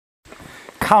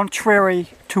Contrary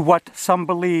to what some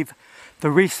believe,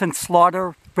 the recent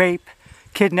slaughter, rape,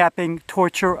 kidnapping,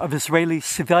 torture of Israeli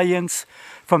civilians,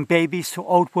 from babies to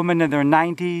old women in their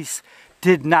 90s,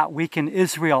 did not weaken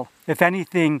Israel. If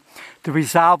anything, the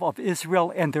resolve of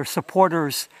Israel and their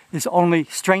supporters is only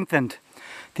strengthened.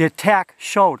 The attack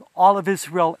showed all of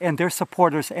Israel and their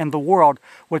supporters and the world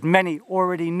what many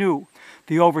already knew: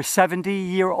 the over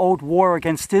 70-year-old war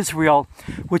against Israel,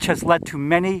 which has led to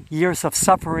many years of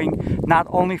suffering, not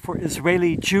only for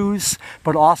Israeli Jews,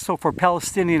 but also for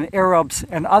Palestinian Arabs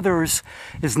and others,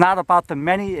 is not about the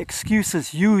many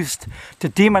excuses used to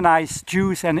demonize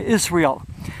Jews and Israel.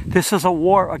 This is a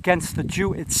war against the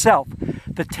Jew itself.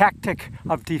 The tactic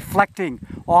of deflecting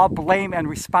all blame and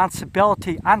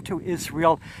responsibility onto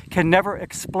Israel can never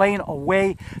explain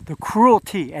away the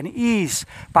cruelty and ease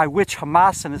by which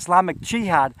Hamas and Islamic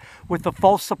Jihad, with the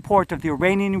full support of the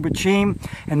Iranian regime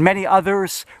and many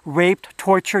others, raped,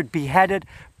 tortured, beheaded,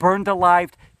 burned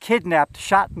alive, kidnapped,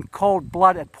 shot in cold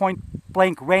blood at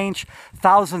point-blank range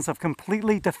thousands of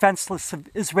completely defenseless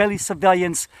Israeli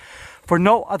civilians for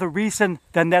no other reason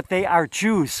than that they are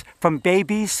Jews, from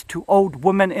babies to old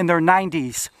women in their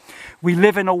 90s. We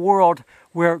live in a world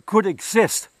where good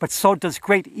exists, but so does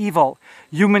great evil.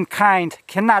 Humankind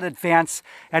cannot advance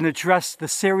and address the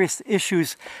serious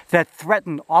issues that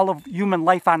threaten all of human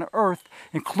life on Earth,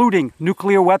 including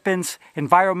nuclear weapons,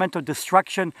 environmental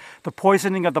destruction, the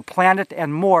poisoning of the planet,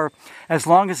 and more, as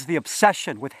long as the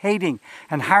obsession with hating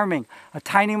and harming a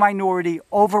tiny minority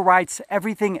overrides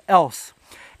everything else.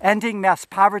 Ending mass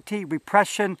poverty,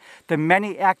 repression, the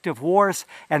many active wars,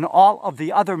 and all of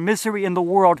the other misery in the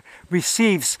world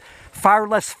receives far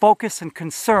less focus and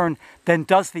concern than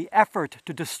does the effort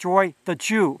to destroy the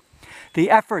Jew. The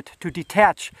effort to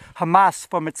detach Hamas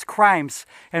from its crimes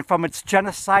and from its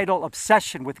genocidal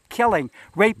obsession with killing,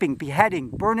 raping, beheading,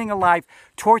 burning alive,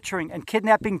 torturing, and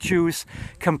kidnapping Jews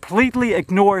completely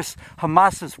ignores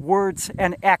Hamas's words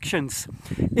and actions.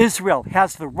 Israel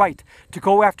has the right to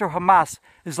go after Hamas,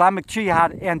 Islamic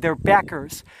Jihad, and their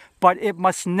backers, but it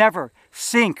must never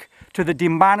sink to the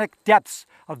demonic depths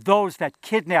of those that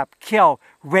kidnap, kill,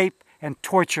 rape, and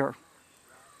torture.